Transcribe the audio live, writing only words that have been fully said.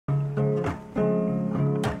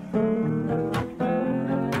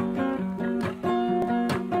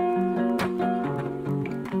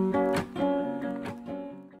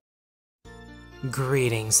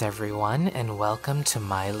Greetings everyone and welcome to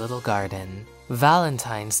my little garden.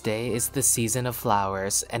 Valentine's Day is the season of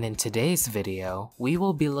flowers, and in today's video, we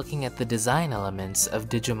will be looking at the design elements of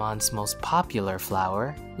Digimon's most popular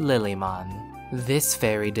flower, Lillymon. This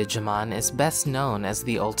fairy Digimon is best known as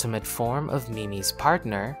the ultimate form of Mimi's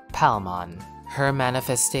partner, Palmon. Her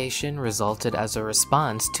manifestation resulted as a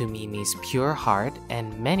response to Mimi's pure heart,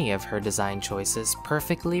 and many of her design choices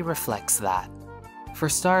perfectly reflects that. For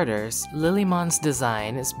starters, Lillymon's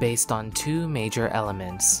design is based on two major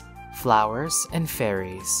elements: flowers and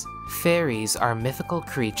fairies. Fairies are mythical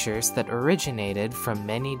creatures that originated from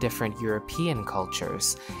many different European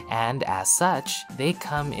cultures, and as such, they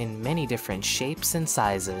come in many different shapes and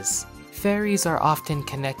sizes. Fairies are often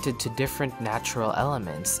connected to different natural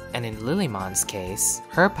elements, and in Lillymon's case,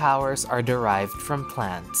 her powers are derived from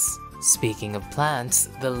plants. Speaking of plants,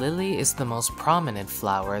 the lily is the most prominent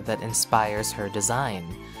flower that inspires her design.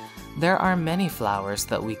 There are many flowers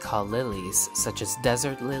that we call lilies, such as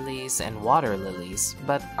desert lilies and water lilies,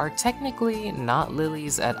 but are technically not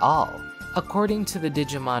lilies at all. According to the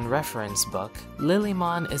Digimon reference book,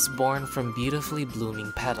 Lillymon is born from beautifully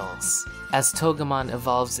blooming petals. As Togemon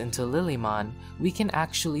evolves into Lillymon, we can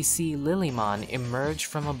actually see Lillymon emerge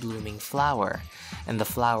from a blooming flower, and the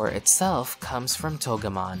flower itself comes from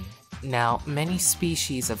Togemon. Now, many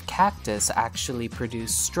species of cactus actually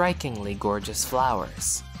produce strikingly gorgeous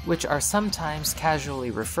flowers, which are sometimes casually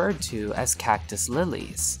referred to as cactus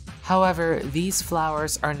lilies. However, these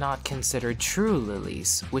flowers are not considered true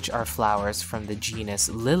lilies, which are flowers from the genus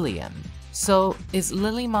Lilium. So, is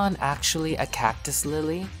Lillymon actually a cactus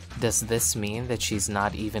lily? Does this mean that she's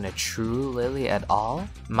not even a true lily at all?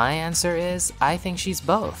 My answer is, I think she's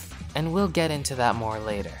both, and we'll get into that more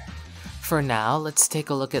later. For now, let's take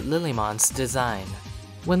a look at Lillymon's design.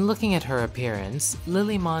 When looking at her appearance,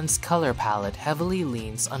 Lillymon's color palette heavily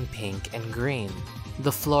leans on pink and green.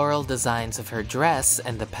 The floral designs of her dress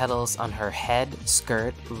and the petals on her head,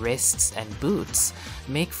 skirt, wrists, and boots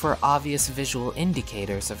make for obvious visual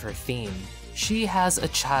indicators of her theme. She has a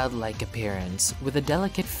childlike appearance, with a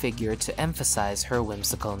delicate figure to emphasize her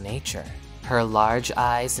whimsical nature. Her large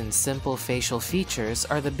eyes and simple facial features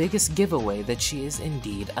are the biggest giveaway that she is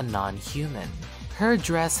indeed a non-human. Her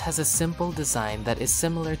dress has a simple design that is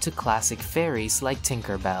similar to classic fairies like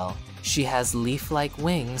Tinkerbell. She has leaf-like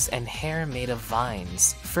wings and hair made of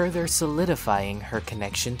vines, further solidifying her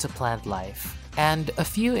connection to plant life. And a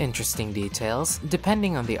few interesting details: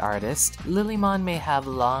 depending on the artist, Lillymon may have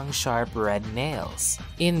long, sharp red nails.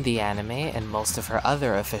 In the anime and most of her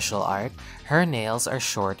other official art, her nails are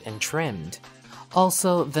short and trimmed.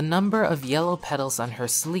 Also, the number of yellow petals on her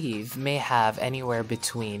sleeve may have anywhere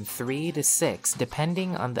between 3 to 6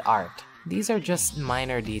 depending on the art. These are just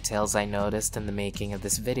minor details I noticed in the making of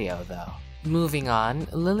this video though. Moving on,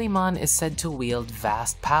 Lillymon is said to wield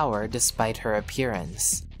vast power despite her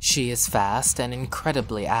appearance. She is fast and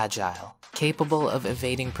incredibly agile, capable of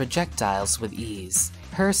evading projectiles with ease.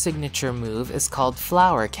 Her signature move is called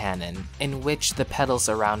Flower Cannon, in which the petals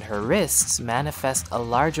around her wrists manifest a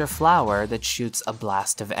larger flower that shoots a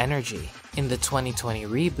blast of energy. In the 2020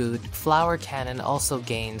 reboot, Flower Cannon also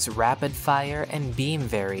gains rapid fire and beam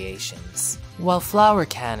variations. While Flower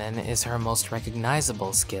Cannon is her most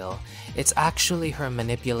recognizable skill, it's actually her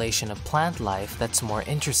manipulation of plant life that's more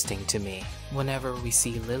interesting to me. Whenever we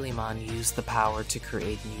see Lillymon use the power to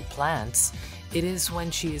create new plants, it is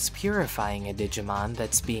when she is purifying a Digimon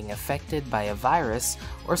that's being affected by a virus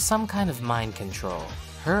or some kind of mind control.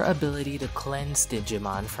 Her ability to cleanse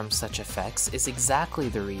Digimon from such effects is exactly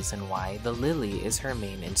the reason why the lily is her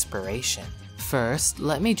main inspiration. First,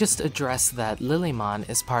 let me just address that Lillymon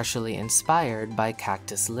is partially inspired by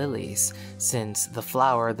cactus lilies, since the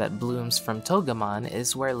flower that blooms from Togemon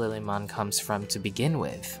is where Lillymon comes from to begin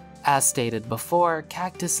with. As stated before,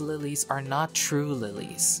 cactus lilies are not true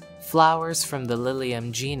lilies. Flowers from the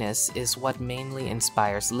Lilium genus is what mainly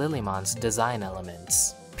inspires Lillymon's design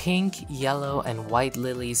elements. Pink, yellow, and white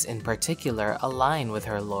lilies in particular align with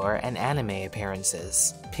her lore and anime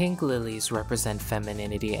appearances. Pink lilies represent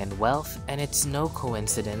femininity and wealth, and it's no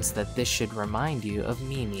coincidence that this should remind you of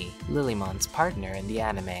Mimi, Lillymon's partner in the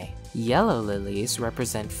anime. Yellow lilies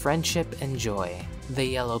represent friendship and joy. The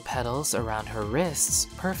yellow petals around her wrists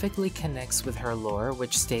perfectly connects with her lore,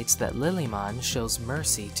 which states that Lillymon shows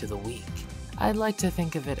mercy to the weak. I'd like to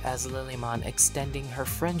think of it as Lillymon extending her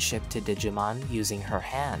friendship to Digimon using her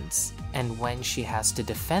hands. And when she has to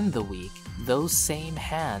defend the weak, those same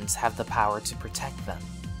hands have the power to protect them.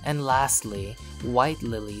 And lastly, white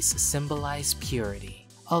lilies symbolize purity.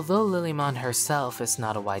 Although Lillymon herself is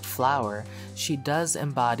not a white flower, she does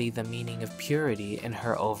embody the meaning of purity in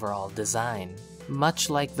her overall design. Much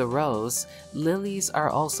like the rose, lilies are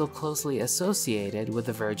also closely associated with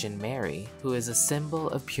the Virgin Mary, who is a symbol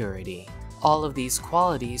of purity. All of these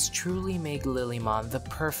qualities truly make Lillymon the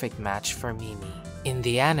perfect match for Mimi. In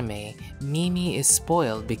the anime, Mimi is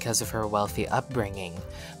spoiled because of her wealthy upbringing,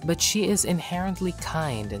 but she is inherently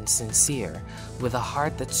kind and sincere, with a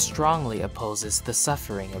heart that strongly opposes the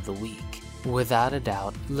suffering of the weak. Without a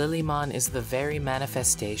doubt, Lillymon is the very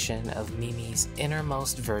manifestation of Mimi's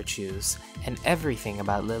innermost virtues, and everything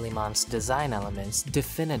about Lillymon's design elements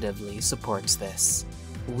definitively supports this.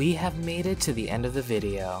 We have made it to the end of the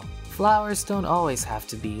video. Flowers don't always have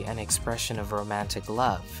to be an expression of romantic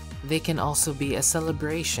love. They can also be a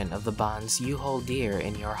celebration of the bonds you hold dear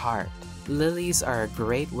in your heart. Lilies are a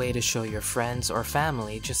great way to show your friends or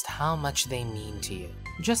family just how much they mean to you.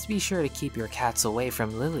 Just be sure to keep your cats away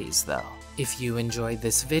from lilies though. If you enjoyed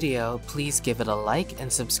this video, please give it a like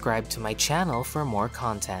and subscribe to my channel for more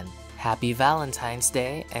content. Happy Valentine's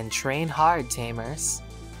Day and train hard, tamers!